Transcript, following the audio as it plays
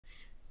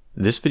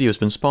This video has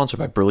been sponsored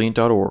by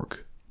Brilliant.org.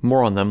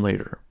 More on them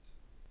later.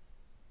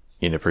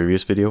 In a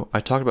previous video, I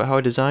talked about how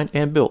I designed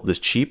and built this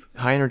cheap,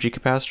 high-energy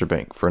capacitor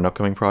bank for an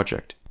upcoming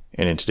project,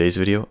 and in today's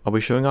video, I'll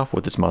be showing off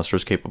what this monster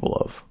is capable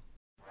of.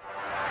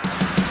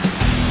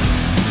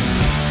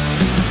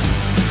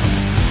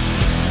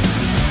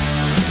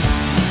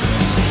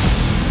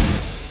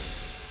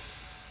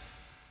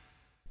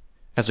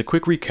 As a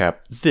quick recap,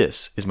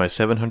 this is my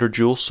 700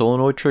 joule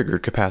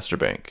solenoid-triggered capacitor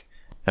bank.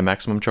 At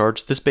maximum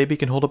charge, this baby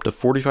can hold up to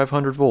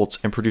 4500 volts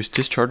and produce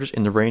discharges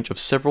in the range of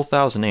several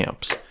thousand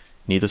amps.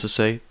 Needless to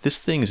say, this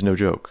thing is no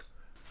joke.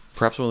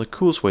 Perhaps one of the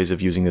coolest ways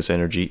of using this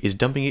energy is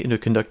dumping it into a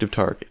conductive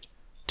target.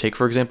 Take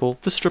for example,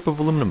 this strip of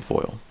aluminum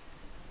foil.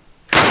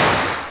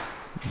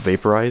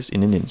 Vaporized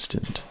in an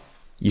instant.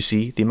 You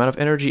see, the amount of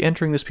energy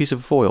entering this piece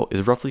of foil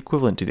is roughly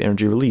equivalent to the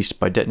energy released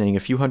by detonating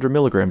a few hundred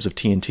milligrams of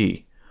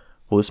TNT.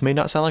 While this may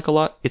not sound like a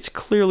lot, it's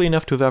clearly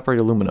enough to evaporate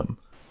aluminum.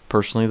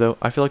 Personally though,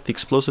 I feel like the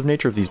explosive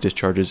nature of these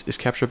discharges is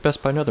captured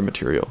best by another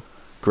material,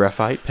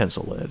 graphite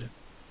pencil lead.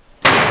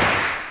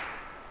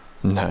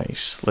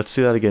 Nice, let's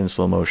see that again in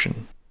slow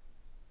motion.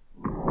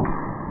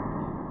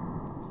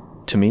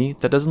 To me,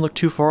 that doesn't look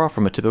too far off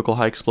from a typical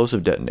high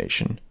explosive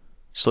detonation.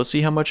 So let's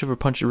see how much of a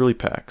punch it really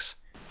packs.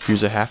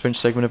 Here's a half-inch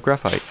segment of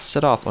graphite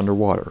set off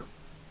underwater.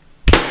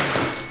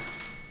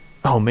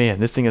 Oh man,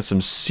 this thing has some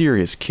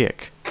serious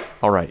kick.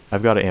 Alright,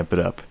 I've got to amp it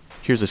up.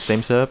 Here's the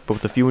same setup, but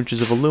with a few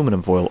inches of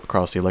aluminum foil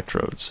across the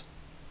electrodes.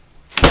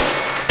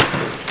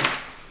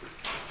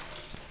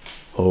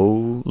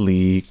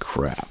 Holy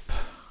crap.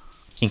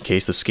 In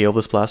case the scale of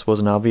this blast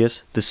wasn't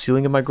obvious, the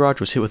ceiling of my garage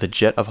was hit with a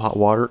jet of hot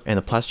water, and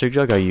the plastic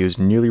jug I used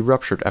nearly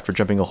ruptured after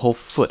jumping a whole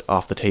foot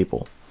off the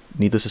table.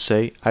 Needless to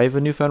say, I have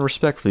a newfound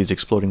respect for these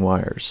exploding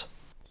wires.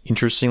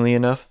 Interestingly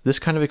enough, this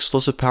kind of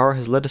explosive power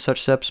has led to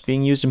such steps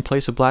being used in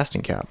place of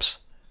blasting caps.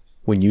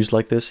 When used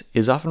like this, it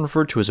is often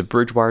referred to as a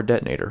bridge wire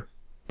detonator.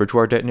 Bridge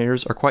wire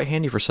detonators are quite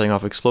handy for setting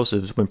off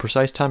explosives when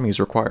precise timing is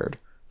required,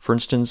 for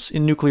instance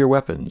in nuclear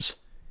weapons.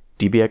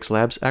 DBX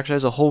Labs actually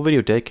has a whole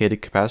video dedicated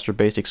to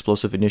capacitor-based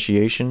explosive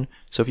initiation,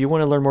 so if you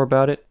want to learn more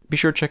about it, be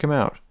sure to check him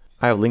out.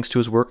 I have links to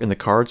his work in the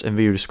cards and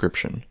video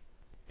description.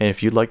 And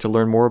if you'd like to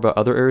learn more about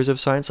other areas of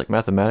science like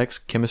mathematics,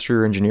 chemistry,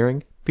 or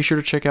engineering, be sure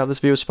to check out this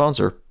video's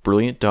sponsor,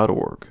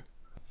 Brilliant.org.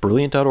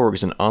 Brilliant.org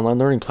is an online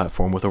learning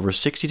platform with over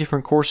 60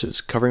 different courses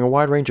covering a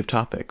wide range of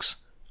topics.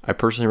 I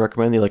personally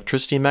recommend the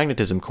Electricity and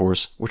Magnetism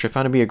course, which I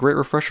found to be a great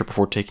refresher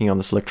before taking on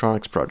this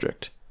electronics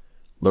project.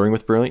 Learning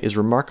with Brilliant is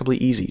remarkably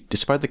easy,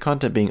 despite the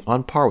content being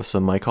on par with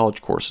some of my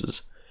college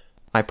courses.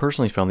 I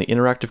personally found the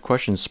interactive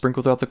questions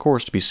sprinkled throughout the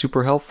course to be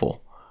super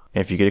helpful.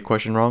 And if you get a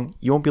question wrong,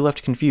 you won't be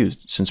left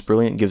confused, since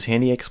Brilliant gives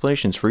handy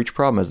explanations for each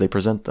problem as they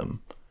present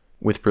them.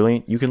 With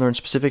Brilliant, you can learn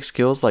specific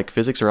skills like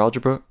physics or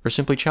algebra, or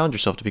simply challenge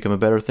yourself to become a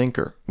better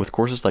thinker, with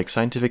courses like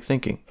Scientific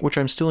Thinking, which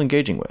I'm still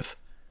engaging with.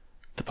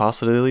 The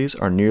possibilities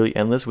are nearly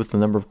endless with the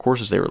number of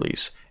courses they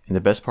release, and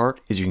the best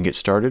part is you can get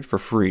started for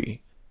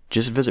free.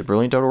 Just visit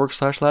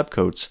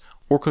brilliant.org/LabCoatz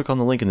or click on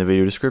the link in the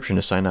video description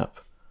to sign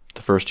up.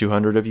 The first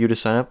 200 of you to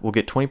sign up will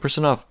get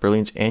 20% off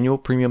Brilliant's annual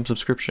premium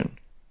subscription.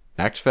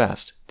 Act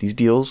fast, these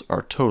deals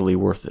are totally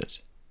worth it.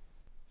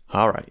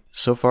 Alright,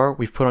 so far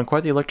we've put on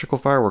quite the electrical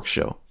fireworks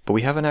show, but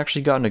we haven't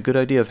actually gotten a good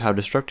idea of how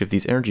destructive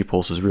these energy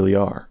pulses really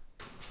are.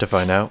 To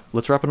find out,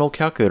 let's wrap an old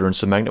calculator in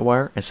some magnet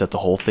wire and set the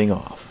whole thing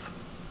off.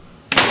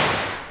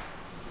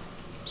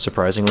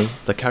 Surprisingly,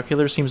 the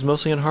calculator seems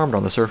mostly unharmed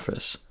on the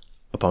surface.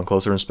 Upon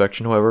closer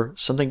inspection, however,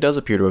 something does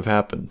appear to have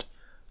happened.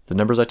 The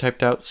numbers I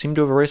typed out seem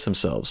to have erased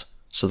themselves,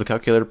 so the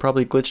calculator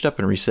probably glitched up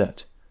and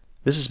reset.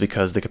 This is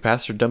because the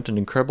capacitor dumped an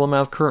incredible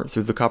amount of current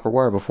through the copper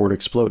wire before it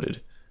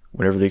exploded.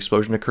 Whenever the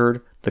explosion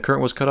occurred, the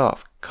current was cut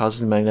off,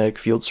 causing the magnetic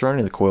field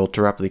surrounding the coil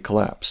to rapidly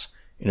collapse.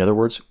 In other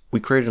words, we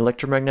created an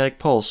electromagnetic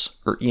pulse,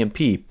 or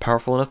EMP,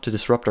 powerful enough to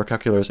disrupt our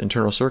calculator's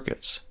internal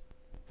circuits.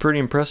 Pretty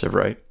impressive,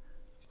 right?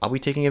 I'll be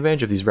taking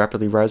advantage of these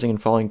rapidly rising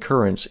and falling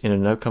currents in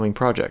an upcoming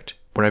project,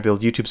 when I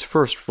build YouTube's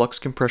first flux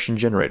compression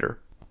generator,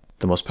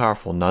 the most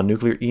powerful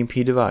non-nuclear EMP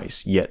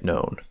device yet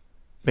known.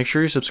 Make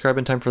sure you subscribe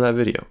in time for that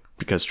video,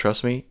 because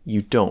trust me,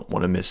 you don't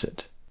want to miss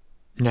it.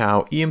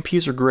 Now,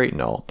 EMPs are great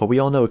and all, but we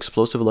all know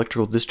explosive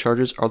electrical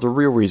discharges are the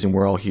real reason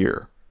we're all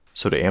here.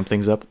 So to amp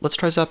things up, let's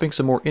try zapping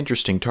some more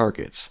interesting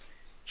targets.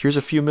 Here's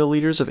a few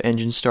milliliters of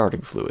engine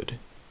starting fluid.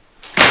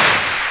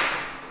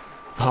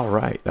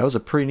 Alright, that was a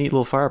pretty neat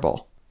little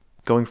fireball.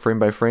 Going frame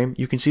by frame,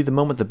 you can see the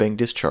moment the bank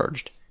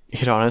discharged.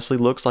 It honestly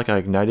looks like I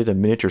ignited a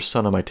miniature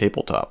sun on my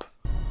tabletop.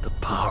 The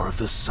power of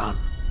the sun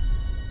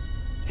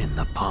in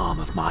the palm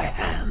of my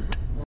hand.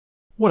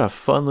 What a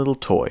fun little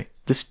toy.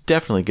 This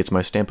definitely gets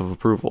my stamp of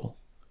approval.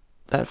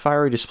 That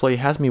fiery display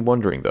has me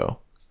wondering though,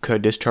 could I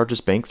discharge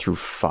this bank through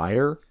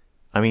fire?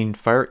 I mean,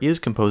 fire is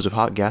composed of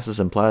hot gases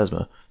and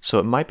plasma, so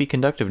it might be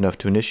conductive enough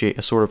to initiate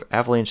a sort of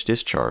avalanche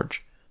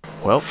discharge.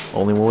 Well,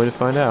 only one way to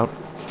find out.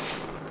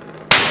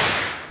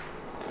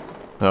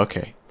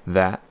 Okay,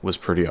 that was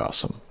pretty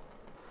awesome.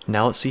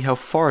 Now let's see how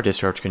far a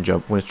discharge can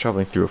jump when it's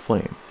traveling through a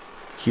flame.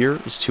 Here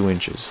is 2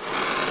 inches.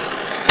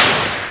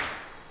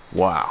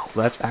 Wow,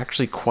 that's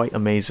actually quite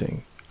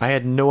amazing. I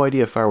had no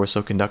idea fire was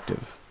so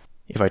conductive.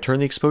 If I turn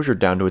the exposure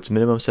down to its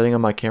minimum setting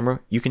on my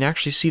camera, you can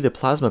actually see the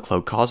plasma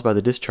cloud caused by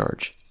the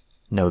discharge.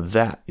 Now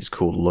that is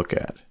cool to look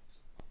at.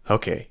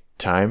 Okay,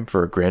 time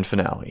for a grand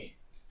finale.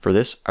 For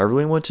this, I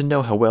really wanted to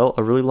know how well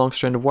a really long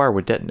strand of wire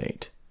would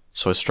detonate.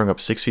 So I strung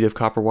up 6 feet of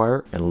copper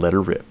wire and let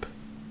her rip.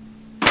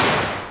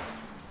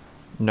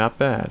 Not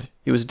bad.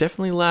 It was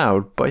definitely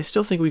loud, but I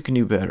still think we can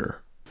do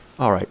better.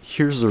 Alright,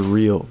 here's the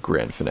real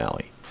grand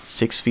finale.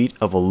 6 feet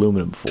of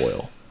aluminum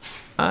foil.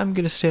 I'm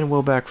gonna stand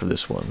well back for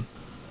this one.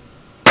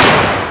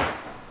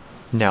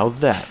 Now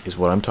that is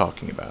what I'm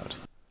talking about.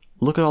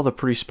 Look at all the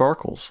pretty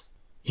sparkles.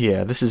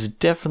 Yeah, this is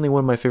definitely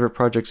one of my favorite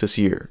projects this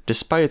year,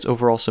 despite its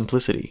overall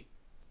simplicity.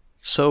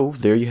 So,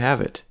 there you have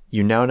it.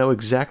 You now know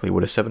exactly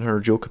what a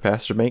 700 joule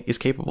capacitor bank is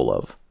capable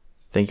of.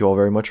 Thank you all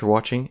very much for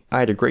watching. I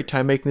had a great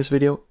time making this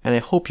video, and I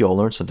hope you all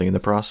learned something in the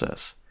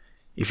process.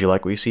 If you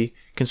like what you see,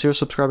 consider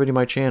subscribing to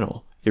my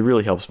channel. It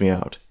really helps me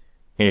out.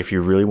 And if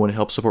you really want to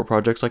help support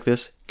projects like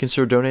this,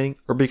 consider donating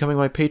or becoming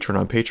my patron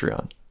on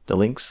Patreon. The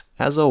links,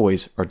 as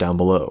always, are down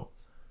below.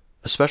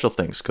 A special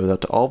thanks goes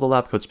out to all the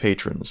LabCoatz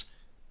patrons.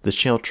 This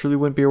channel truly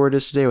wouldn't be where it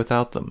is today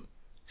without them.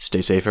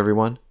 Stay safe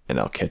everyone, and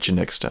I'll catch you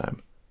next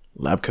time.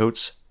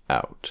 LabCoatz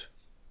out.